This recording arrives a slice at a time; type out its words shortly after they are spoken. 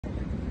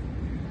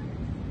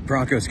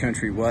Broncos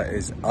country, what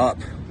is up?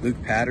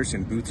 Luke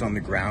Patterson, boots on the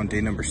ground, day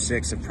number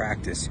 6 of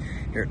practice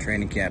here at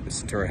training camp at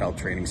Centura Health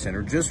Training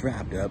Center. Just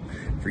wrapped up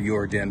for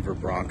your Denver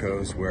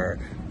Broncos, where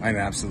I'm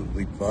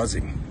absolutely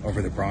buzzing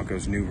over the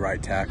Broncos' new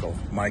right tackle,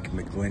 Mike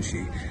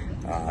McGlinchey.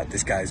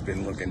 This guy's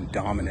been looking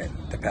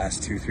dominant the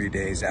past 2-3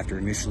 days after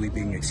initially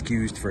being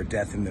excused for a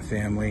death in the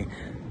family.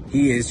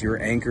 He is your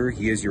anchor.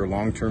 He is your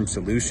long-term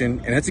solution.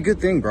 And that's a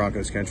good thing,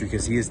 Broncos country,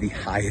 because he is the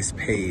highest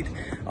paid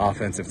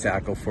offensive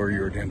tackle for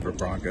your Denver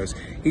Broncos.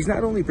 He's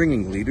not only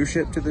bringing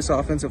leadership to this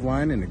offensive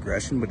line and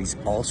aggression, but he's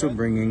also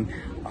bringing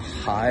a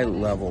high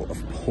level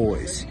of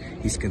poise.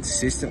 He's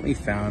consistently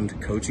found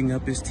coaching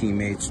up his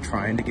teammates,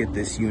 trying to get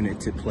this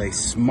unit to play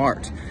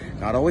smart.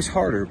 Not always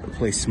harder, but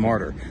play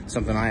smarter.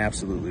 Something I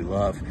absolutely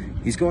love.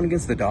 He's going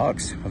against the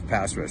dogs of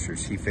pass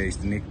rushers. He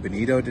faced Nick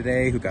Benito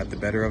today, who got the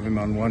better of him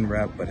on one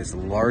rep, but has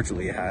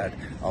largely had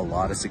a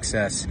lot of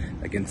success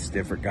against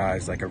different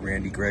guys like a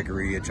Randy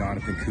Gregory, a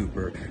Jonathan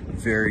Cooper.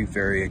 Very,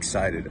 very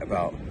excited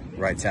about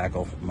right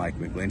tackle Mike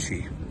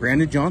McGlinchey.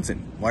 Brandon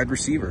Johnson, wide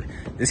receiver.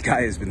 This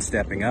guy has been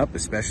stepping up,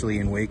 especially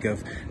in wake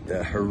of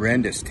the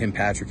horrendous Tim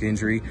Patrick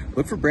injury.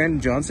 Look for Brandon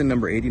Johnson,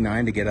 number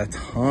 89, to get a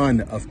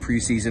ton of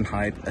preseason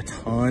hype, a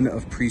ton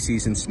of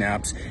preseason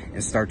snaps,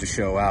 and start to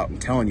show out. I'm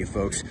telling you,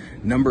 folks,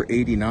 number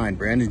 89,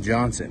 Brandon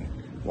Johnson,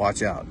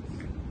 watch out.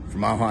 For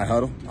Mile High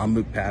Huddle, I'm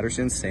Luke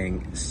Patterson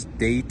saying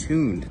stay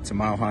tuned to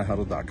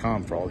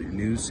milehighhuddle.com for all your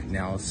news,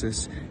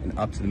 analysis, and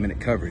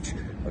up-to-the-minute coverage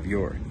of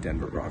your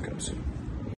Denver Broncos.